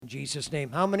Jesus'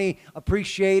 name. How many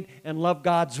appreciate and love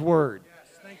God's Word?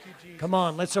 Yes, thank you, Jesus. Come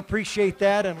on, let's appreciate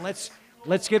that, and let's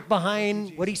get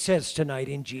behind what He says tonight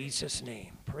in Jesus'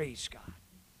 name. Praise God.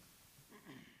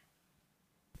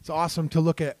 It's awesome to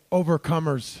look at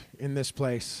overcomers in this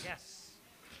place. Yes.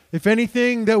 If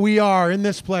anything that we are in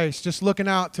this place, just looking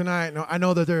out tonight, I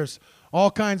know that there's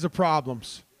all kinds of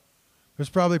problems. There's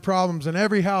probably problems in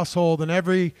every household and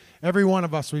every one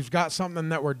of us. We've got something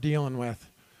that we're dealing with.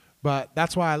 But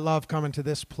that's why I love coming to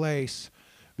this place,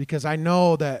 because I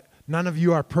know that none of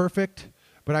you are perfect,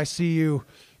 but I see you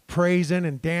praising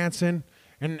and dancing.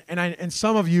 And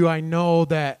some of you I know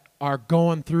that are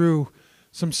going through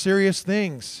some serious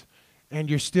things, and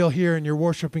you're still here and you're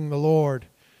worshiping the Lord.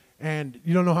 And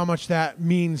you don't know how much that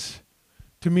means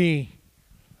to me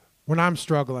when I'm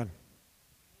struggling.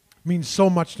 It means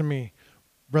so much to me.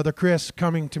 Brother Chris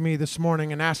coming to me this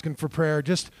morning and asking for prayer,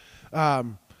 just a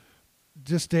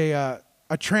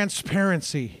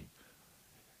transparency.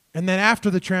 And then after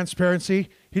the transparency,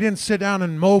 he didn't sit down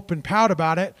and mope and pout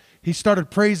about it. He started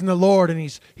praising the Lord, and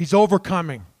he's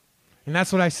overcoming. And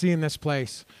that's what I see in this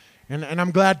place. And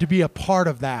I'm glad to be a part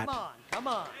of that. Come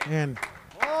on. And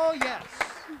oh, yes.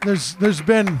 There's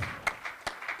been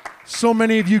so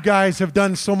many of you guys have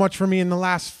done so much for me in the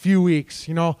last few weeks.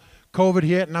 You know, COVID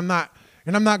hit, and I'm not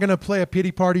going to play a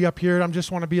pity party up here. I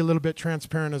just want to be a little bit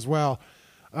transparent as well.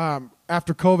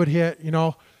 After COVID hit, you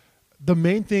know, the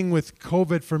main thing with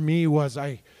COVID for me was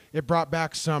it brought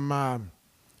back some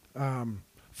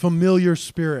familiar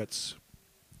spirits,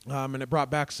 and it brought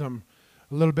back a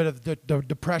little bit of the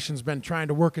depression's been trying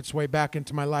to work its way back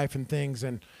into my life and things.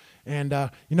 And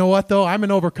you know what, though? I'm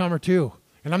an overcomer, too.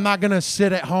 And I'm not going to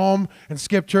sit at home and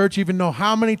skip church, even though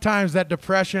how many times that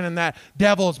depression and that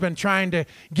devil has been trying to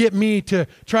get me to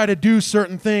try to do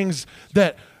certain things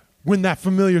that when that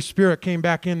familiar spirit came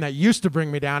back in that used to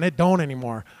bring me down, it don't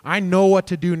anymore. I know what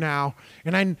to do now.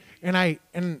 And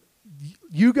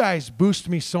you guys boost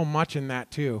me so much in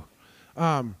that, too.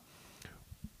 I've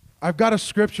got a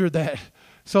scripture that...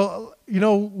 So, you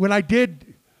know, when I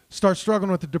did start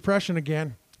struggling with the depression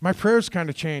again, my prayers kind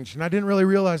of changed, and I didn't really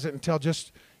realize it until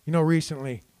just, you know,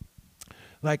 recently.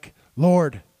 Like,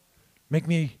 Lord, help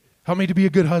me to be a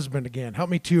good husband again. Help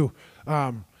me to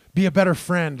be a better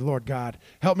friend, Lord God.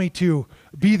 Help me to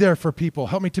be there for people.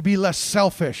 Help me to be less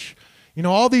selfish. You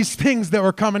know, all these things that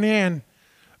were coming in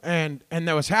and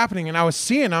that was happening, and I was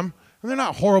seeing them, and they're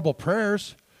not horrible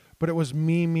prayers, but it was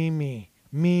me.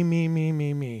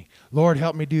 Me. Lord,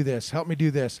 help me do this. Help me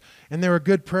do this. And they were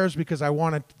good prayers because I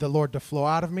wanted the Lord to flow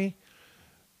out of me,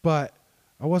 but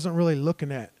I wasn't really looking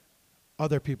at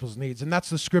other people's needs. And that's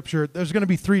the scripture. There's going to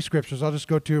be 3 scriptures. I'll just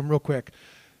go to them real quick.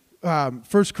 1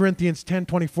 Corinthians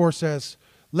 10:24 says,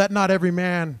 let not every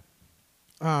man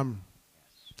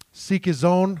seek his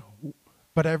own,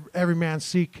 but every man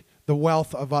seek the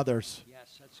wealth of others.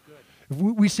 Yes, that's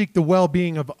good. We seek the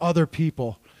well-being of other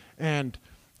people. And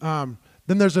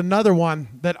then there's another one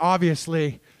that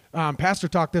obviously, Pastor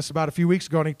talked this about a few weeks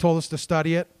ago, and he told us to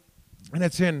study it. And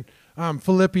it's in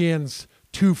Philippians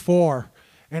 2:4.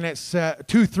 And it's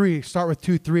 2:3, start with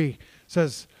 2:3. It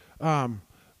says,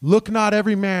 look not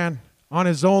every man on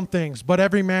his own things, but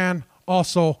every man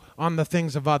also on the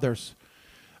things of others.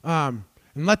 And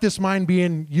let this mind be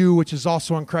in you, which is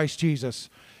also in Christ Jesus.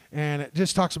 And it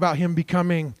just talks about him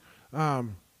becoming,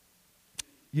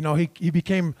 you know, he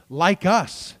became like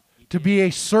us, to be a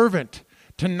servant,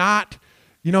 to not,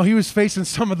 you know, he was facing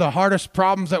some of the hardest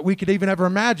problems that we could even ever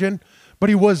imagine, but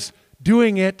he was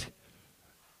doing it,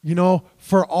 you know,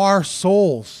 for our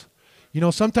souls. You know,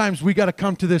 sometimes we got to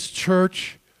come to this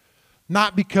church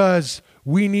not because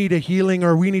we need a healing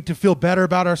or we need to feel better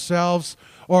about ourselves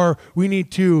or we need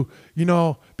to, you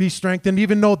know, be strengthened,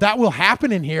 even though that will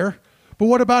happen in here. But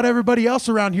what about everybody else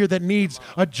around here that needs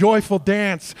a joyful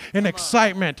dance and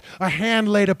excitement, a hand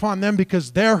laid upon them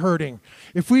because they're hurting?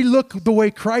 If we look the way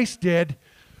Christ did,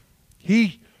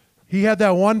 he had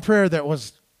that one prayer that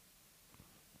was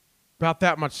about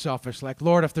that much selfish, like,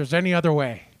 Lord, if there's any other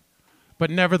way,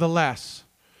 but nevertheless.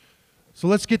 So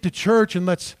let's get to church and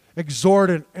let's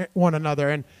exhort one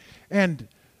another. And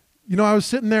you know, I was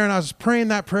sitting there and I was praying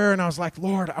that prayer and I was like,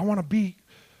 Lord, I want to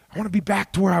be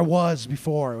back to where I was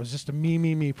before. It was just a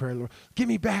me prayer. Lord, get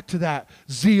me back to that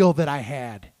zeal that I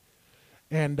had.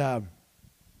 And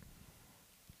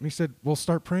he said, well,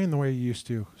 start praying the way you used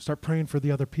to. Start praying for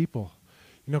the other people.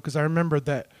 You know, because I remember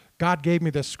that God gave me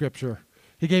this scripture.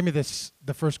 He gave me this,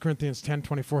 the 1 Corinthians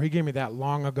 10:24. He gave me that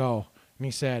long ago. And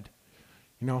he said,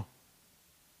 you know,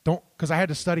 don't, because I had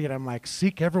to study it. I'm like,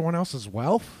 seek everyone else's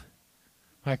wealth?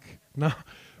 Like, no,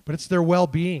 but it's their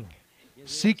well-being.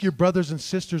 Seek your brothers and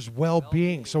sisters'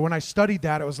 well-being. So when I studied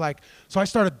that, it was like, so I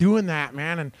started doing that,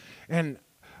 man, and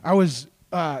I was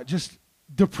just,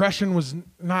 depression was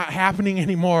not happening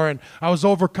anymore, and I was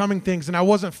overcoming things, and I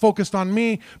wasn't focused on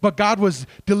me, but God was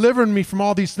delivering me from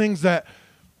all these things that,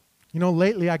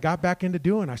 lately I got back into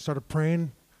doing. I started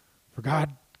praying for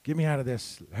God, get me out of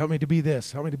this. Help me to be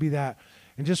this. Help me to be that.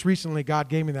 And just recently, God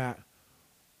gave me that.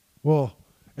 Well,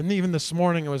 and even this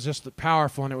morning, it was just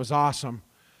powerful, and it was awesome.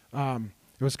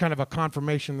 It was kind of a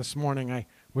confirmation this morning. I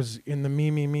was in the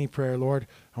me prayer, Lord.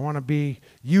 I want to be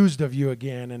used of you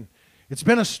again. And it's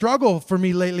been a struggle for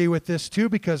me lately with this too,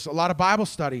 because a lot of Bible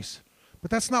studies.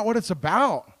 But that's not what it's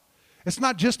about. It's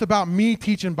not just about me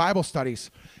teaching Bible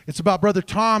studies. It's about Brother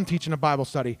Tom teaching a Bible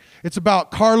study. It's about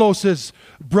Carlos's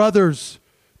brothers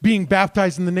being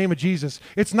baptized in the name of Jesus.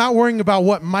 It's not worrying about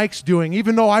what Mike's doing.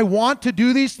 Even though I want to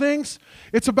do these things,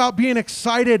 it's about being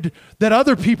excited that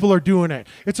other people are doing it.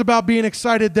 It's about being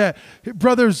excited that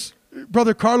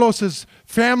Brother Carlos's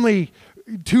family,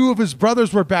 2 of his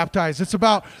brothers were baptized. It's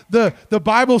about the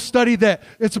Bible study that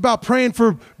it's about praying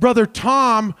for Brother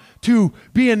Tom to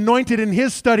be anointed in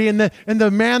his study, and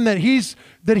the man that he's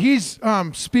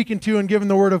speaking to and giving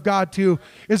the word of God to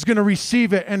is going to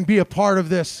receive it and be a part of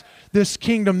this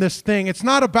kingdom, this thing. It's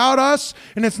not about us,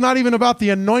 and it's not even about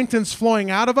the anointings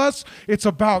flowing out of us. It's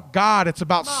about God. It's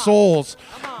about souls.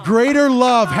 Greater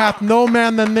love hath no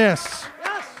man than this,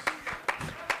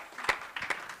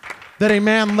 that a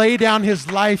man lay down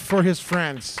his life for his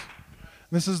friends.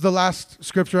 This is the last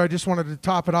scripture. I just wanted to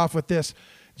top it off with this.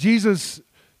 Jesus,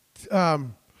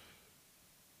 one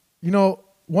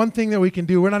thing that we can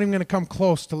do, we're not even going to come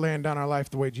close to laying down our life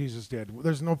the way Jesus did.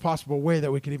 There's no possible way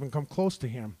that we could even come close to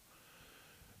him.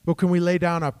 But can we lay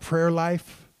down a prayer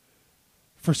life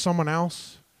for someone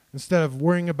else instead of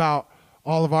worrying about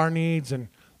all of our needs and,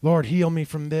 Lord, heal me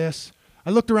from this?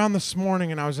 I looked around this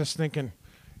morning and I was just thinking,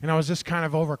 and I was just kind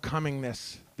of overcoming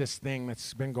this thing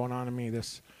that's been going on in me.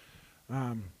 This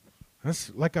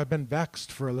like I've been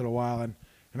vexed for a little while, and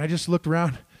I just looked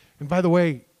around. And by the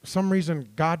way, for some reason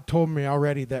God told me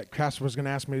already that Casper was going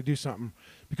to ask me to do something,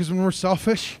 because when we're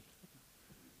selfish,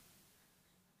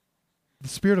 the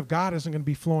Spirit of God isn't going to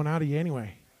be flowing out of you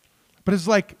anyway. But it's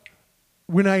like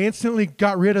when I instantly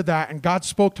got rid of that and God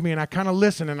spoke to me and I kind of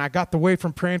listened and I got away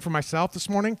from praying for myself this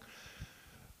morning,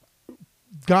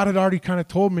 God had already kind of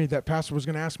told me that Pastor was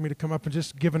going to ask me to come up and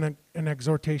just give an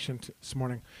exhortation this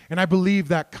morning. And I believe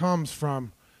that comes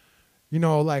from,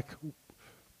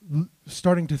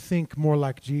 starting to think more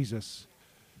like Jesus.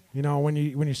 When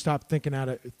you stop thinking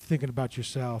about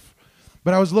yourself.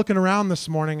 But I was looking around this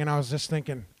morning and I was just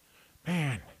thinking,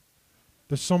 man,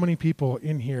 there's so many people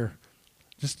in here,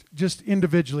 just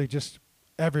individually, just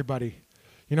everybody.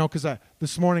 Because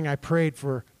this morning I prayed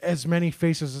for as many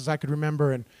faces as I could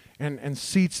remember, and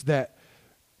seats that,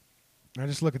 I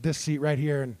just look at this seat right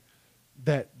here, and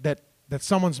that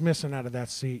someone's missing out of that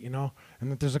seat, and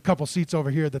that there's a couple seats over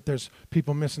here that there's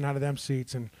people missing out of them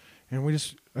seats, and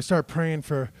I started praying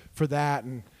for that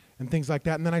and things like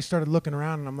that, and then I started looking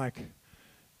around, and I'm like,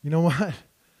 you know what?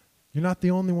 You're not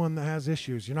the only one that has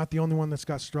issues. You're not the only one that's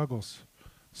got struggles.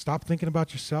 Stop thinking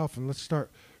about yourself and let's start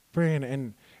praying.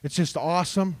 And it's just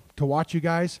awesome to watch you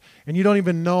guys. And you don't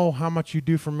even know how much you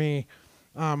do for me.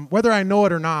 Whether I know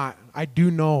it or not, I do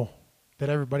know that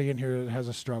everybody in here has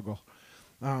a struggle.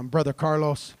 Brother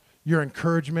Carlos, your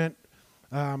encouragement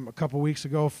a couple weeks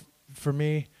ago for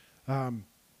me.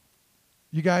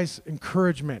 You guys,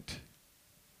 encouragement.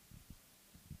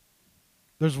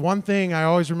 There's one thing I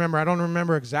always remember. I don't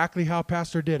remember exactly how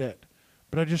Pastor did it,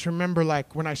 but I just remember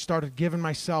when I started giving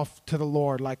myself to the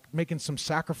Lord, making some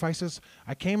sacrifices.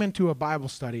 I came into a Bible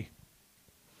study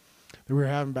that we were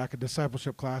having back at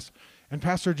discipleship class, and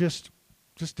Pastor just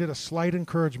did a slight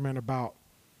encouragement about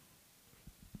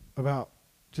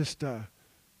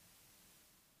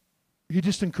he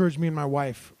just encouraged me and my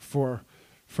wife for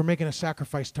making a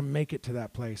sacrifice to make it to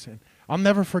that place. And I'll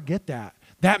never forget that.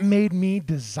 That made me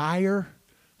desire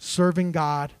serving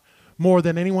God more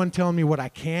than anyone telling me what I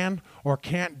can or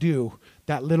can't do.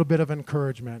 That little bit of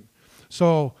encouragement.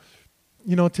 So,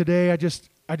 today I just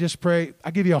pray. I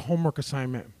give you a homework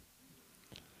assignment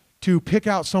to pick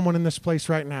out someone in this place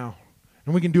right now.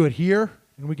 And we can do it here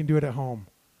and we can do it at home.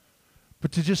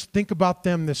 But to just think about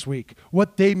them this week,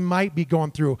 what they might be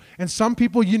going through. And some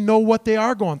people, what they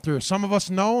are going through. Some of us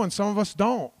know and some of us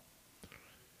don't.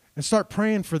 And start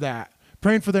praying for that.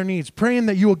 Praying for their needs, praying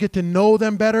that you will get to know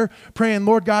them better, praying,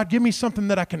 Lord God, give me something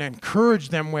that I can encourage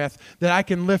them with, that I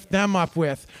can lift them up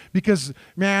with. Because,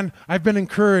 man, I've been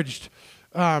encouraged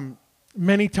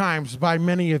many times by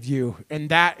many of you, and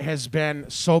that has been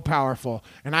so powerful.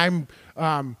 And I'm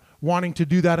wanting to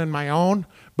do that in my own.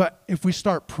 But if we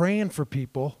start praying for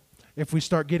people, if we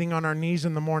start getting on our knees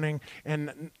in the morning,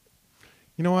 and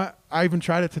you know what? I even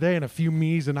tried it today, and a few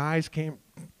me's and I's came,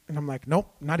 and I'm like,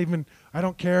 nope, not even, I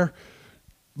don't care.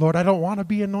 Lord, I don't want to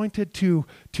be anointed to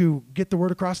get the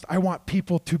word across. I want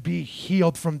people to be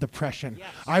healed from depression. Yes.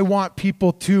 I want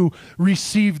people to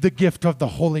receive the gift of the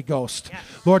Holy Ghost. Yes.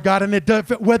 Lord God, and it does,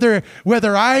 whether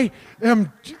I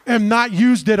am not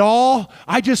used at all,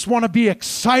 I just want to be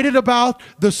excited about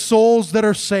the souls that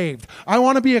are saved. I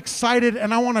want to be excited,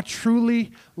 and I want to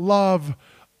truly love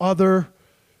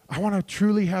I want to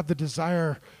truly have the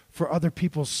desire for other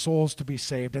people's souls to be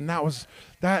saved. And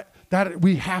that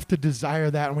we have to desire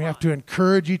that, and we have to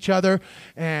encourage each other.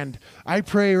 And I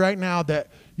pray right now that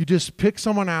you just pick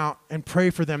someone out and pray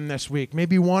for them this week,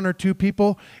 maybe one or two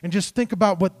people, and just think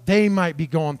about what they might be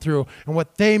going through and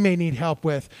what they may need help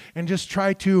with, and just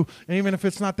try to, and even if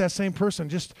it's not that same person,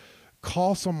 just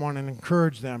call someone and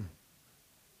encourage them.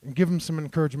 And give them some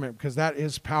encouragement, because that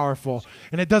is powerful.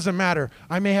 And it doesn't matter.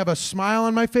 I may have a smile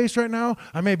on my face right now.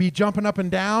 I may be jumping up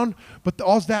and down. But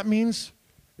all that means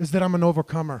is that I'm an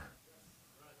overcomer.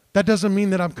 That doesn't mean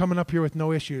that I'm coming up here with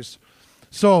no issues.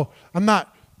 So I'm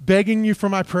not begging you for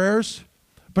my prayers,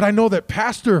 but I know that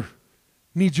Pastor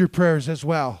needs your prayers as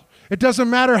well. It doesn't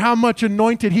matter how much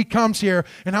anointed he comes here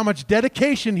and how much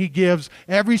dedication he gives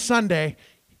every Sunday.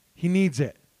 He needs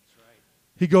it.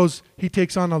 He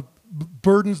takes on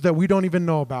burdens that we don't even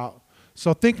know about.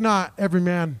 So think not every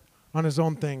man on his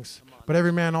own things, but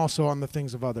every man also on the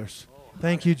things of others.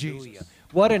 Thank you, Jesus.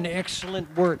 What an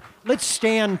excellent word. Let's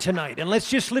stand tonight, and let's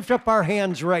just lift up our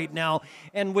hands right now,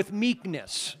 and with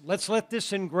meekness, let's let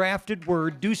this engrafted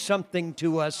word do something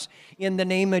to us in the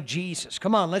name of Jesus.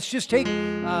 Come on, let's just take,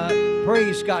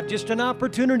 praise God, just an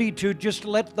opportunity to just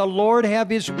let the Lord have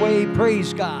his way.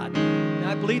 Praise God. And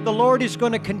I believe the Lord is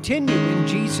going to continue in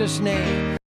Jesus'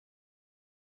 name.